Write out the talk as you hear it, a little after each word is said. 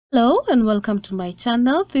Hello and welcome to my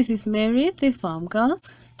channel. This is Mary, the farm girl.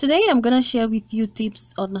 Today I'm gonna share with you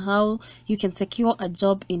tips on how you can secure a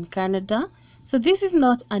job in Canada. So this is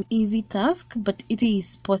not an easy task, but it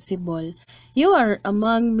is possible. You are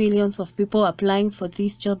among millions of people applying for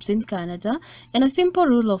these jobs in Canada, and a simple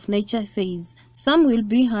rule of nature says some will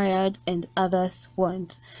be hired and others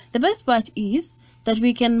won't. The best part is that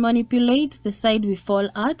we can manipulate the side we fall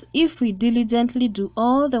at if we diligently do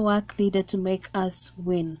all the work needed to make us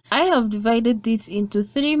win. I have divided this into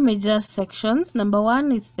three major sections. Number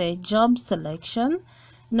one is the job selection.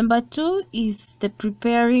 Number two is the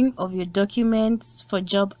preparing of your documents for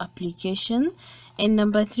job application. And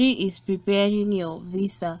number three is preparing your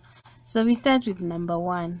visa. So we start with number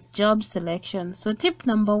one, job selection. So tip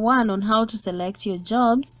number one on how to select your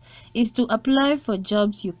jobs is to apply for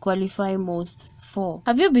jobs you qualify most for.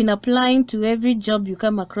 Have you been applying to every job you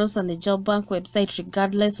come across on the job bank website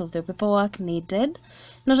regardless of the paperwork needed?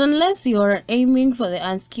 Not unless you are aiming for the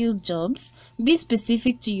unskilled jobs. Be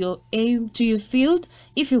specific to your field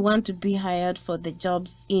if you want to be hired for the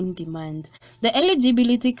jobs in demand. The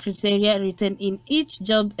eligibility criteria written in each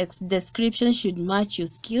job description should match your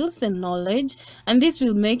skills and knowledge, and this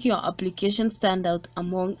will make your application stand out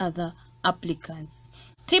among other applicants.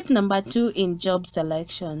 Tip number two in job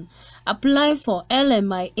selection. Apply for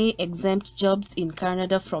LMIA exempt jobs in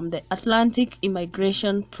Canada from the Atlantic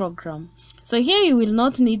Immigration Program. So here you will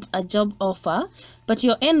not need a job offer, but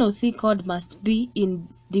your NOC code must be in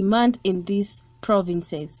demand in these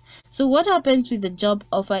provinces. So what happens with the job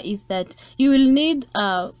offer is that you will need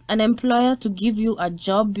an employer to give you a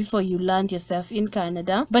job before you land yourself in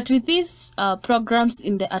Canada. But with these programs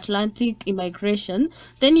in the Atlantic immigration,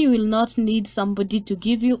 then you will not need somebody to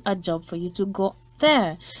give you a job for you to go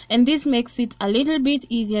there, and this makes it a little bit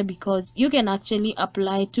easier because you can actually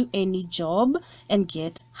apply to any job and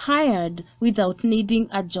get hired without needing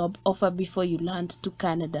a job offer before you land to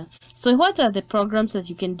Canada. So what are the programs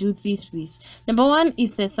that you can do this with? Number one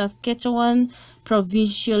is the Saskatchewan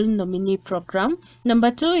Provincial Nominee Program.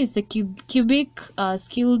 Number two is the Quebec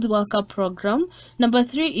Skilled Worker Program. Number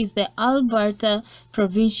three is the Alberta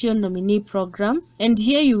Provincial Nominee Program, and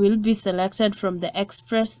here you will be selected from the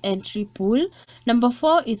Express Entry Pool. Number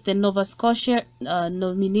four is the Nova Scotia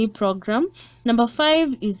Nominee Program. Number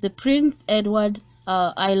five is the Prince Edward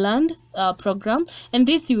Island program, and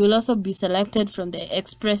this you will also be selected from the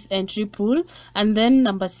Express Entry Pool. And then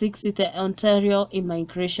number six is the Ontario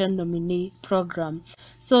Immigration Nominee Program.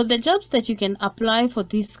 So the jobs that you can apply for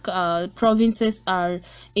these provinces are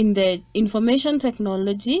in the information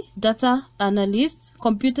technology, data analysts,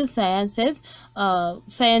 computer sciences,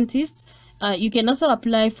 scientists. You can also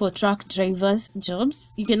apply for truck drivers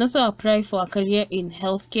jobs. You can also apply for a career in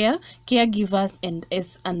healthcare, caregivers, and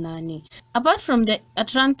as a nanny. Apart from the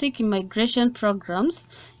Atlantic immigration programs,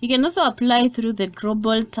 you can also apply through the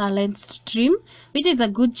Global Talent Stream, which is a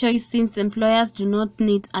good choice since employers do not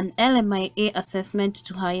need an LMIA assessment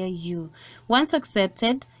to hire you. Once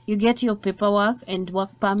accepted, you get your paperwork and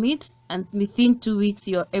work permit, and within 2 weeks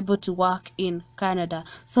you're able to work in Canada.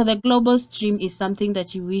 So the global stream is something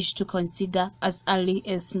that you wish to consider as early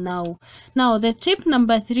as now. Now the tip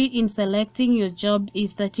number three in selecting your job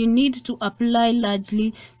is that you need to apply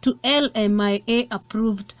largely to LMIA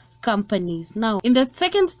approved companies. Now in the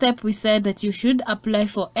second step we said that you should apply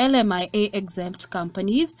for LMIA exempt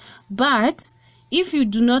companies, but if you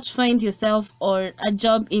do not find yourself or a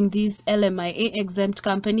job in these LMIA exempt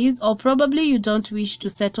companies, or probably you don't wish to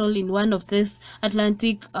settle in one of these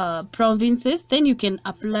Atlantic provinces, then you can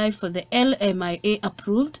apply for the LMIA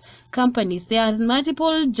approved companies. There are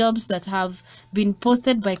multiple jobs that have been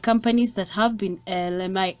posted by companies that have been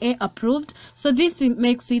LMIA approved, so this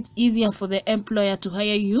makes it easier for the employer to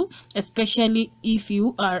hire you, especially if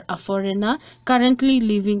you are a foreigner currently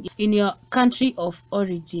living in your country of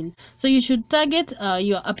origin. So you should target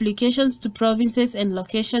your applications to provinces and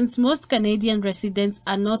locations most Canadian residents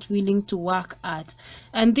are not willing to work at,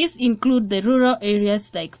 and this include the rural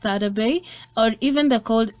areas like Thunder Bay or even the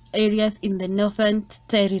cold areas in the Northern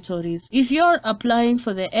Territories. If you're applying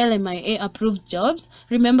for the LMIA approved jobs,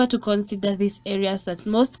 remember to consider these areas that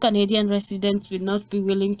most Canadian residents will not be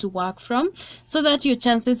willing to work from, so that your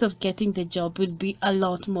chances of getting the job will be a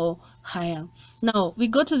lot more higher. Now we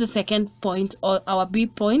go to the second point, or our B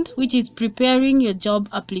point, which is preparing your job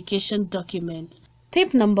application documents.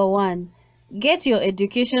 Tip number one, get your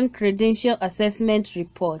education credential assessment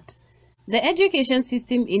report. The education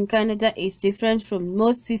system in Canada is different from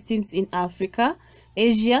most systems in Africa.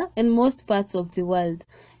 Asia, and most parts of the world.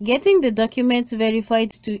 Getting the documents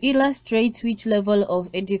verified to illustrate which level of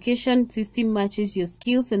education system matches your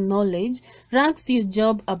skills and knowledge ranks your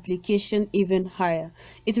job application even higher.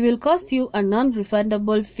 It will cost you a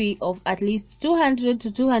non-refundable fee of at least 200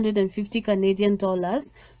 to 250 Canadian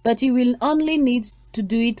dollars, but you will only need to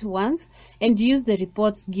do it once and use the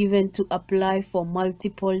reports given to apply for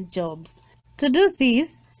multiple jobs. To do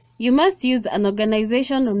this, you must use an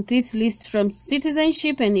organization on this list from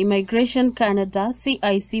Citizenship and Immigration Canada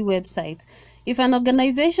 (CIC) website. If an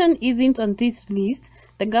organization isn't on this list,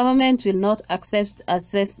 the government will not accept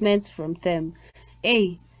assessments from them.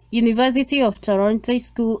 A. University of Toronto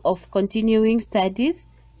School of Continuing Studies.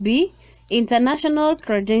 B. International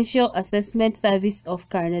Credential Assessment Service of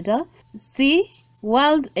Canada. C.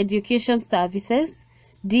 World Education Services.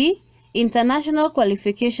 D. International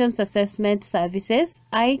Qualifications Assessment Services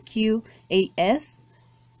 (IQAS).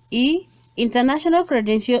 E. International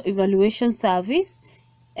Credential Evaluation Service.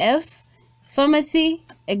 F. Pharmacy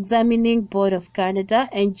Examining Board of Canada.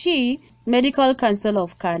 And G. Medical Council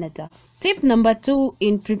of Canada. Tip number 2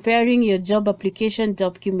 in preparing your job application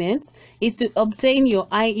documents is to obtain your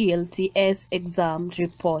IELTS exam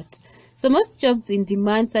report. So most jobs in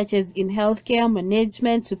demand, such as in healthcare,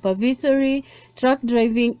 management, supervisory, truck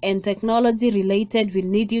driving, and technology related, will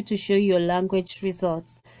need you to show your language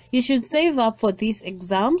results. You should save up for these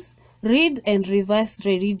exams, read and revise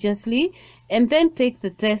religiously, and then take the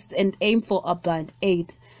test and aim for a band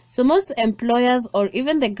 8. So most employers or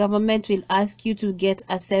even the government will ask you to get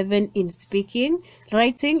a 7 in speaking,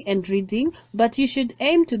 writing, and reading, but you should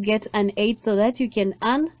aim to get an 8 so that you can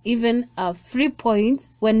earn even free points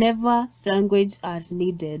whenever language are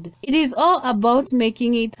needed. It is all about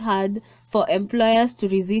making it hard for employers to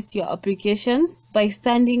resist your applications by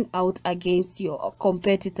standing out against your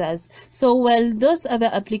competitors. So while those other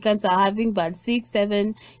applicants are having band 6,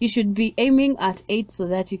 7, you should be aiming at 8 so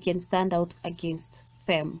that you can stand out against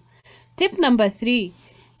them. Tip number 3,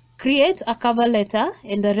 create a cover letter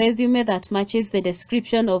and a resume that matches the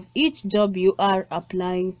description of each job you are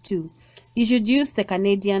applying to. You should use the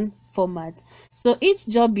Canadian format. So each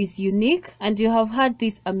job is unique, and you have heard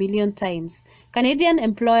this a million times. Canadian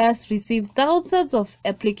employers receive thousands of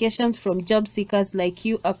applications from job seekers like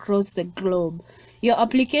you across the globe. Your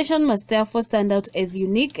application must therefore stand out as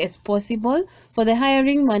unique as possible for the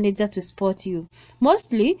hiring manager to spot you.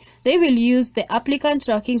 Mostly, they will use the applicant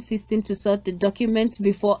tracking system to sort the documents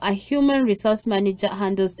before a human resource manager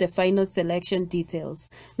handles the final selection details.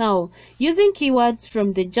 Now, using keywords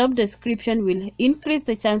from the job description will increase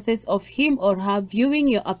the chances of him or her viewing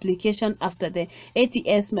your application after the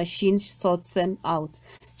ATS machine sorts them out.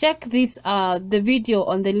 Check the video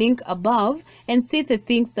on the link above and see the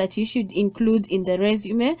things that you should include in the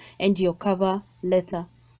resume and your cover letter.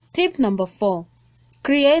 Tip number 4,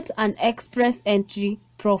 create an express entry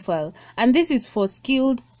profile, and this is for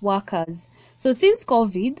skilled workers. So since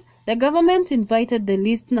COVID, the government invited the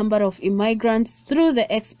least number of immigrants through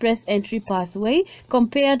the express entry pathway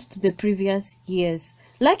compared to the previous years.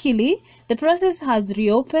 Luckily, the process has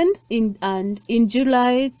reopened in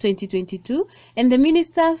July 2022, and the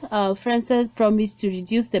Minister Francis promised to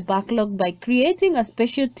reduce the backlog by creating a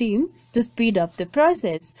special team to speed up the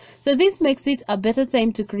process. So this makes it a better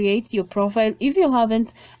time to create your profile if you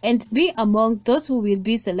haven't, and be among those who will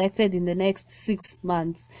be selected in the next 6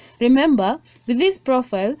 months. Remember, with this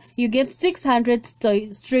profile, you get 600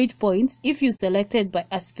 straight points if you're selected by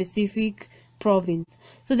a specific province.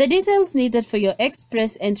 So the details needed for your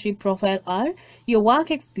express entry profile are your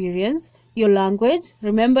work experience, your language,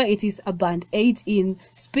 remember it is a band 8 in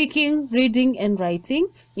speaking, reading, and writing,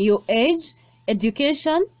 your age,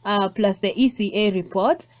 education, plus the ECA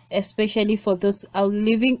report, especially for those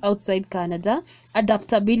living outside Canada,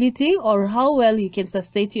 adaptability, or how well you can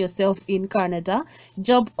sustain yourself in Canada,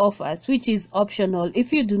 job offers, which is optional.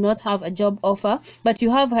 If you do not have a job offer but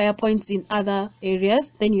you have higher points in other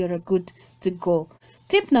areas, then you're good to go.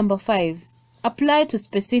 Tip number 5, apply to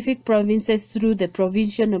specific provinces through the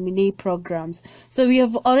provincial nominee programs. So we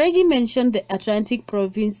have already mentioned the Atlantic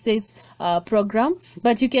Provinces program,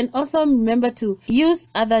 but you can also remember to use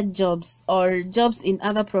other jobs or jobs in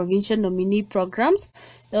other provincial nominee programs.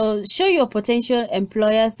 Show your potential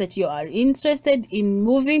employers that you are interested in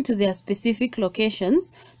moving to their specific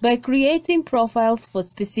locations by creating profiles for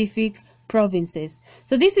specific provinces.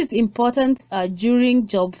 So this is important during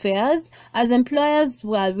job fairs, as employers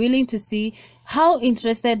are willing to see how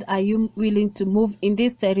interested are you willing to move in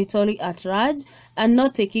this territory at large and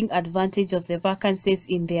not taking advantage of the vacancies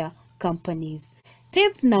in their companies.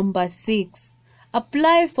 Tip number 6,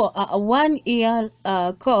 apply for a 1-year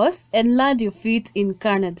course and land your feet in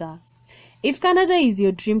Canada. If Canada is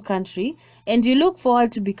your dream country and you look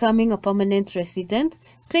forward to becoming a permanent resident,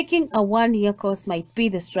 taking a one-year course might be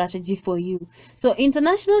the strategy for you. So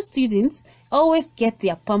international students always get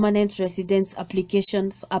their permanent residence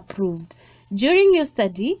applications approved. During your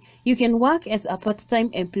study, you can work as a part-time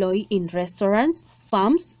employee in restaurants,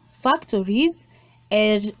 farms, factories,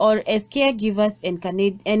 or as caregivers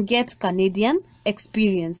and get Canadian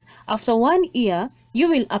experience. After 1 year, you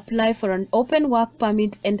will apply for an open work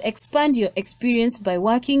permit and expand your experience by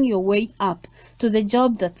working your way up to the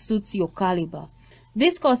job that suits your caliber.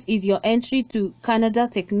 This course is your entry to Canada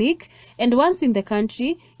technique, and once in the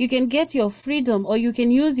country, you can get your freedom, or you can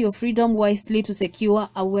use your freedom wisely to secure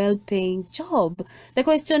a well-paying job. The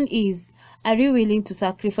question is, are you willing to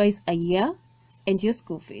sacrifice a year and your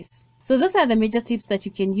school fees? So those are the major tips that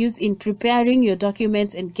you can use in preparing your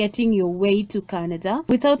documents and getting your way to Canada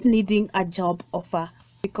without needing a job offer.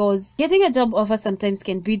 Because getting a job offer sometimes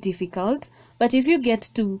can be difficult, but if you get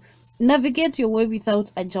to navigate your way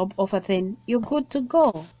without a job offer, then you're good to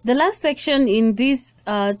go. The last section in these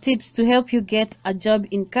tips to help you get a job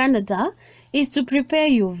in Canada is to prepare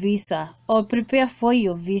your visa or prepare for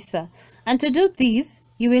your visa. And to do this,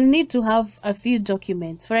 you will need to have a few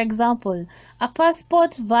documents. For example, a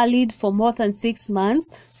passport valid for more than 6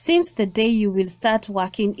 months since the day you will start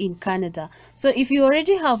working in Canada. So if you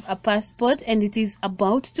already have a passport and it is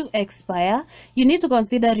about to expire, you need to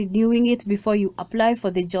consider renewing it before you apply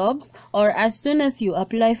for the jobs, or as soon as you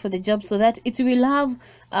apply for the job, so that it will have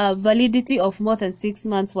a validity of more than 6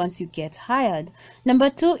 months once you get hired.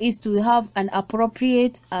 Number 2 is to have an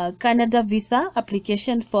appropriate Canada visa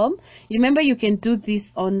application form. Remember, you can do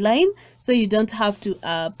this online, so you don't have to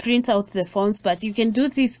print out the forms, but you can do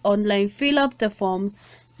this online. Fill up the forms,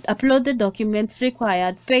 upload the documents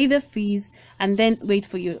required, pay the fees, and then wait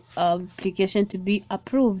for your application to be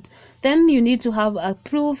approved. Then you need to have a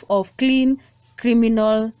proof of clean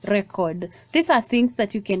criminal record. These are things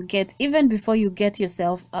that you can get even before you get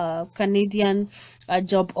yourself a Canadian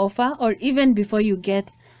job offer, or even before you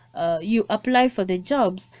get you apply for the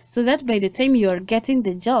jobs, so that by the time you are getting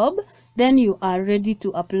the job, then you are ready to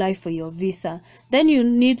apply for your visa. Then you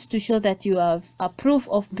need to show that you have a proof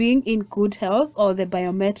of being in good health, or the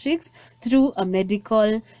biometrics through a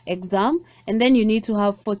medical exam, and then you need to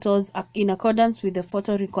have photos in accordance with the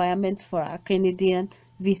photo requirements for a Canadian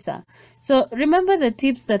visa. So remember, the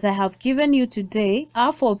tips that I have given you today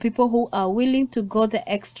are for people who are willing to go the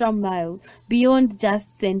extra mile beyond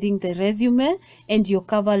just sending the resume and your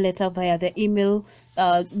cover letter via the email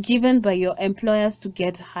given by your employers to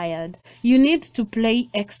get hired. You need to play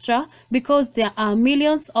extra, because there are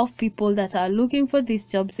millions of people that are looking for these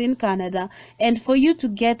jobs in Canada, and for you to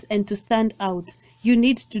get and to stand out, you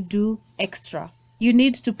need to do extra. You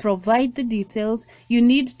need to provide the details, you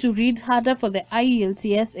need to read harder for the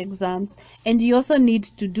IELTS exams, and you also need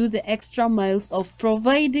to do the extra miles of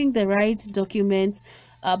providing the right documents,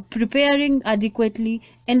 preparing adequately,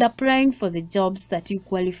 and applying for the jobs that you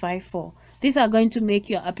qualify for. These are going to make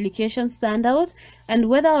your application stand out, and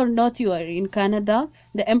whether or not you are in Canada,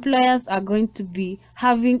 the employers are going to be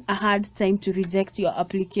having a hard time to reject your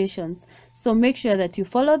applications. So make sure that you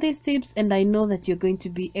follow these tips, and I know that you're going to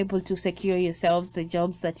be able to secure yourselves the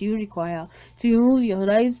jobs that you require to move your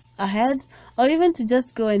lives ahead, or even to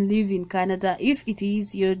just go and live in Canada if it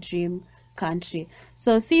is your dream country.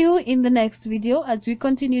 So see you in the next video as we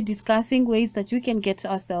continue discussing ways that we can get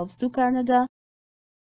ourselves to Canada